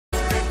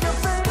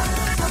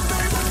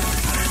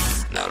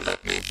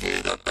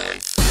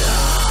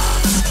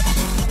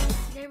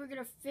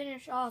gonna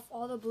finish off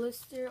all the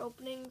blister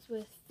openings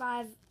with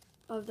 5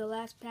 of the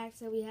last packs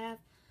that we have.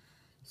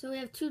 So we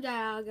have 2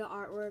 Dialga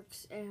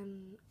artworks,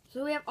 and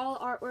so we have all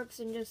artworks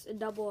and just a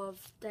double of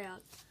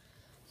Dialga.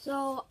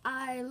 So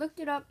I looked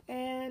it up,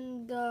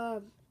 and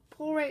the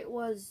pull rate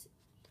was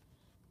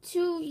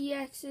 2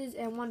 EXs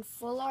and 1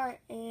 full art,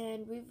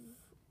 and we've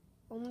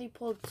only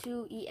pulled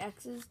 2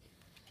 EXs.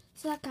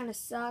 So that kind of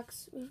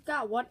sucks. We've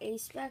got 1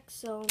 A-spec,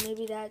 so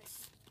maybe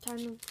that's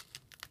kind of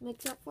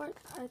makes up for it,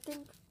 I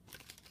think.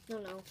 I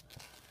don't know.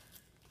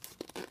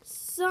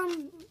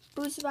 Some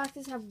booster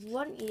boxes have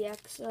 1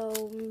 EX,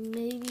 so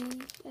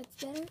maybe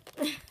that's better.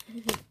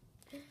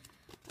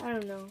 I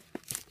don't know.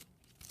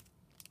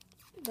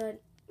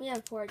 But we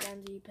have 4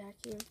 Ganzi pack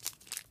here.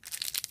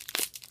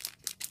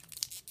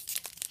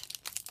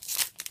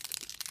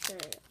 There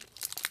we go.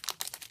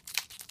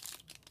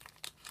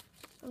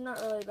 I'm not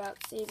really about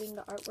saving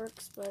the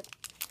artworks, but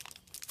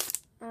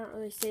I don't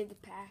really save the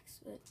packs.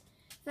 But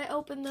if I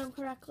open them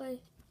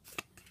correctly,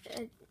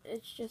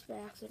 it's just by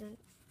accident.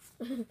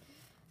 I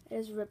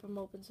just rip them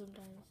open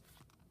sometimes.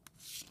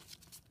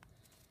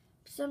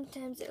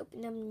 Sometimes I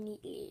open them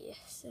neatly.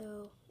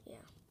 So,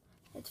 yeah.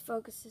 Let's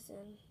focus this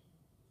in.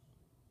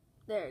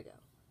 There we go.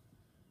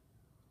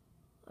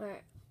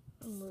 Alright.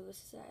 I'll move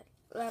this aside.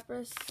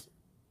 Lapras,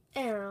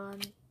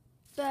 Aeron,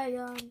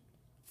 Bagon,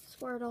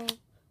 Squirtle,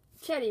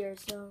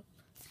 Teddiursa,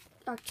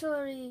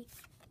 Octillery,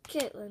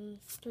 Caitlyn,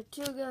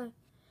 Tortuga,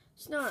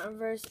 Snow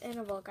Reverse, and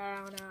a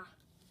Volcarona.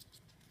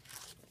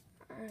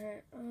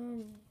 Alright,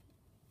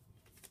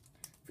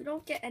 if we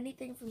don't get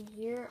anything from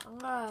here, I'm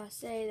gonna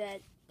say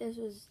that this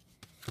was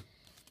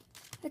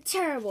a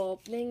terrible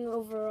opening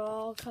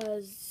overall,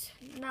 cause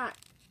not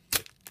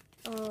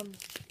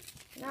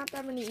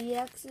that many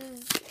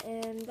EXs,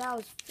 and that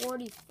was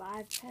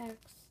 45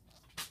 packs.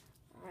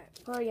 Alright,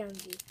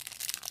 Porygon-Z.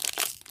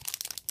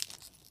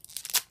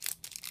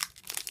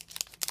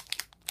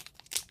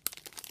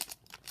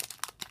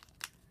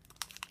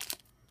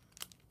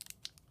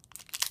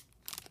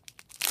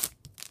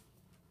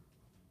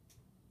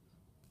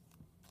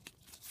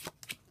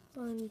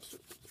 One, two,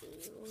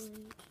 three,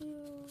 1,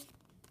 2.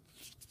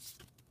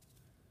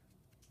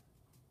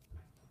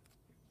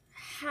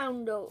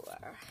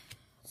 Houndour.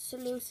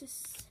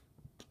 Solosis.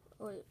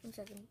 Oh, wait, 1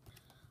 second.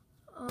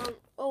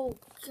 Oh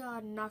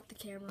god, knocked the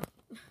camera.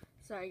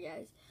 Sorry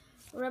guys.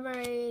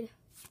 Remoraid,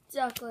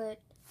 Ducklet,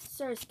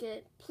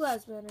 Surskit,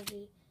 Plasma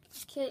Energy,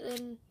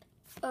 Caitlyn,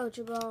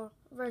 Ultra Ball,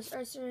 Reverse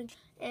Ursaring,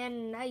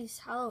 and nice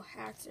Hollow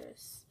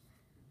Haxorus.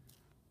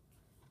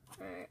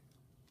 Alright.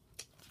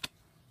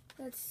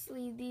 Let's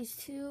leave these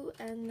 2,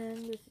 and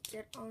then we can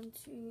get on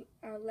to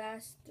our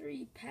last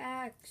 3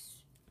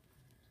 packs.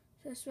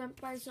 This went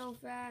by so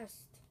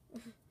fast.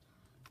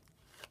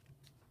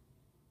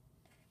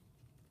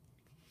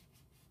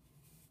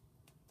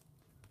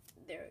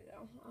 There we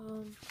go.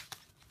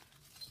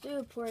 Let's do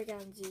a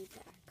Porygon-Z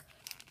pack.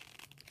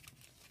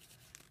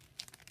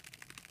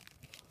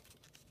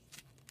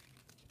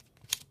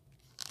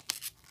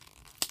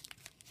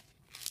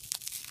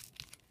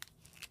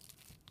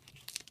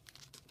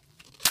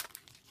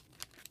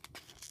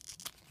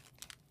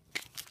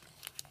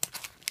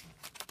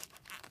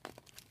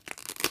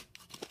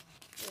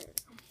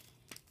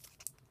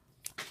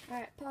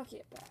 Alright,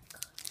 pocket back.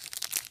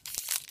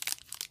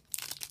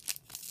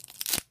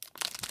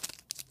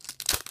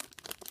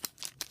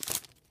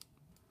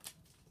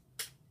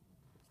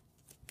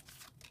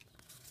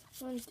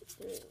 One, two,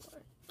 three,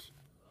 1,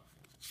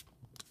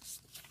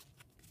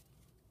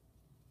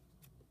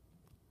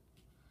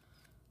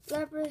 2.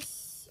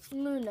 Lapras,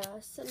 Muna,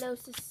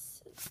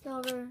 Solosis,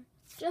 Snover,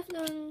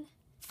 Drifloon,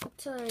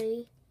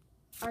 Octillery,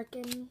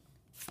 Arkin,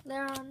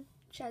 Leron,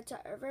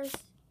 Chatot Reverse,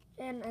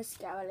 and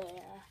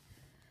Escavalier.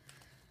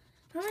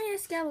 How many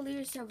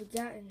Escavaliers have we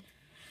gotten?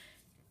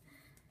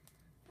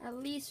 At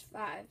least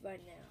 5 by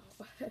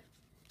now.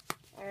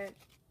 Alright.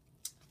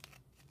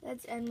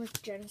 Let's end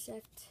with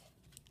Genesect.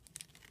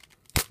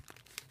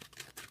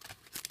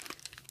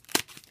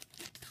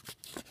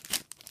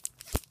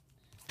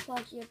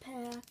 Lucky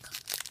pack.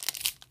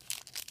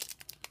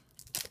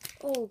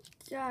 Oh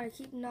god, I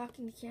keep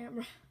knocking the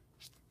camera.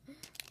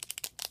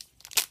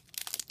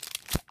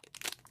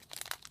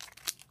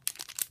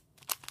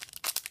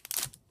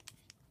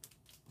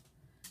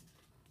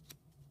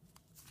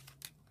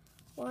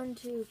 One,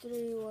 two,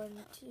 three,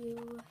 1,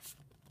 2.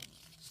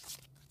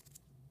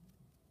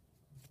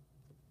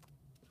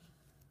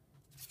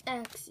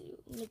 Axew,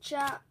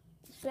 Machop,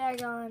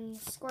 Bagon,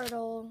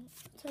 Squirtle,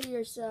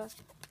 Teddiursa,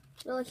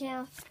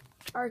 Relicanth,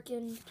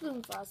 Arkin,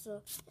 Plume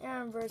Fossil,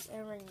 Reverse,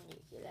 and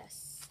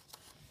Ranunculus.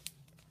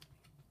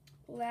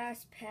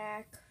 Last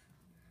pack.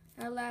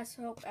 Our last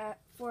hope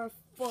for a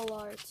full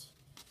art.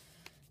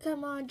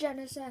 Come on,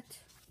 Genesect.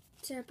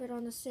 Tap it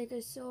on the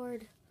Sacred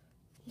Sword.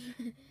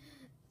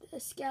 The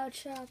Scout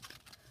Shock.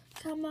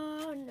 Come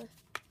on.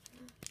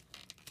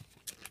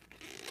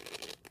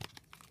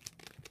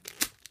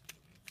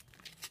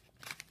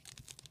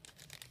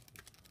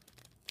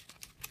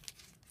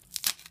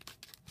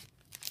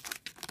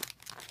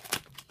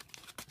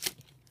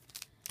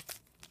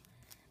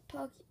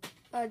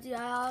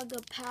 Dialga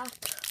pack.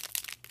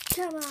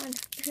 Come on.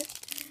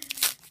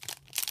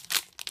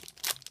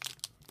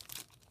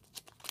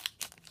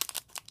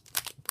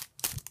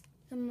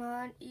 Come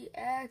on,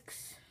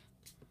 EX.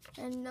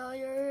 I know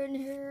you're in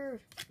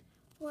here.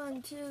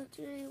 1, 2,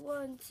 3,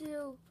 1,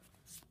 2.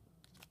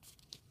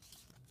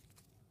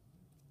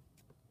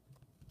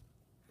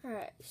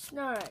 Alright,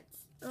 Snorlax,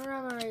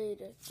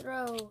 Remoraid,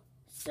 Throw,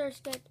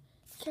 Surskit,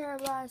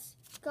 Carablast,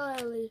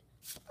 Glalie,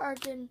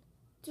 Arkin,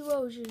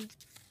 Duosion,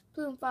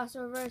 Bloom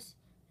Fossil Reverse,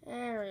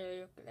 and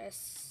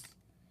Reluctus.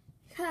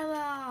 Come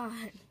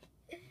on!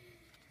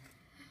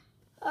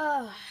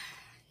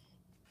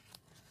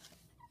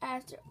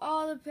 After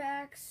all the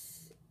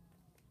packs,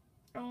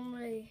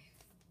 only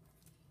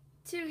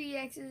 2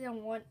 EXs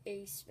and 1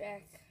 Ace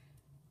pack.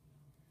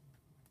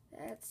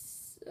 That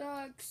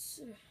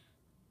sucks.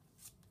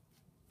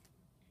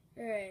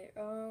 Alright,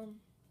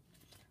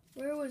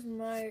 where was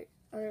my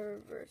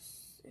other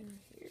reverse in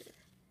here?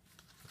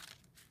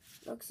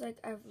 Looks like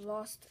I've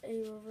lost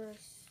a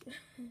reverse.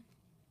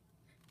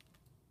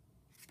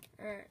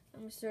 Alright,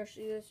 let me search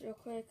through this real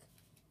quick.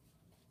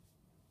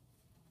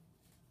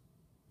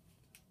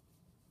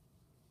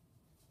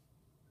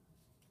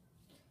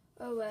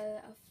 Oh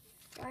well,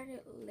 I'll find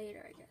it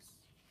later, I guess.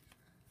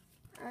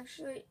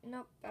 Actually,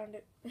 nope, found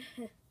it.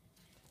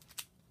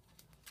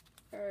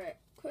 Alright,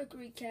 quick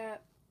recap.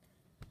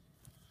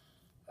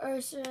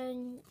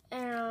 Ursaring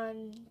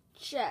and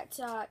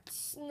Chatot,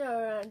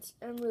 Snorunt,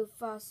 and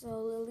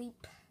Mufasa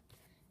Leap.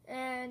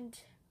 And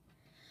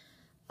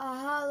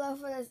hello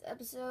for this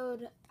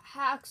episode,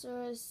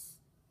 Haxorus.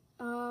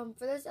 For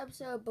this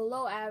episode,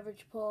 below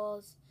average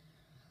pulls.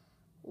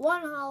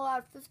 1 hollow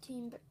out,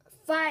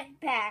 5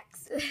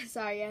 packs.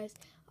 Sorry guys.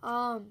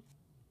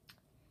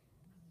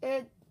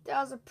 That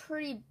was a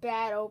pretty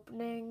bad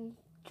opening.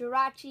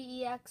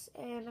 Jirachi EX,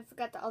 and I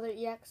forgot the other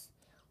EX.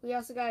 We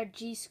also got a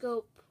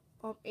G-Scope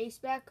Ace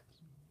back.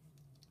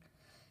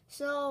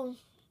 So,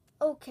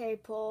 okay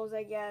pulls,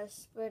 I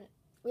guess. But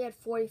we had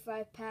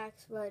 45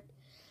 packs, but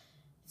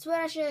it's what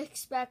I should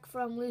expect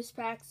from loose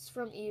packs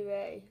from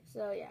eBay.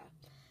 So, yeah.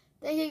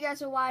 Thank you guys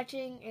for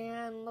watching,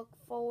 and look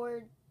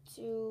forward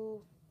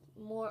to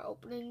more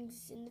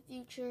openings in the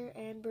future,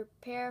 and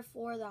prepare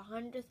for the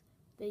 100th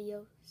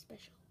video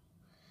special.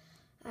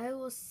 I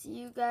will see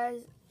you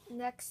guys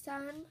next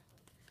time.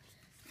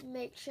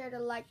 Make sure to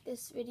like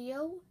this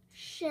video,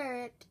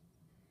 share it,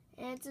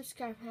 and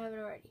subscribe if you haven't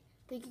already.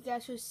 Thank you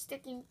guys for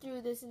sticking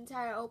through this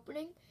entire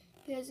opening.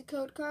 Here's a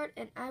code card,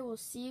 and I will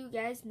see you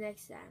guys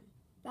next time.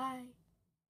 Bye.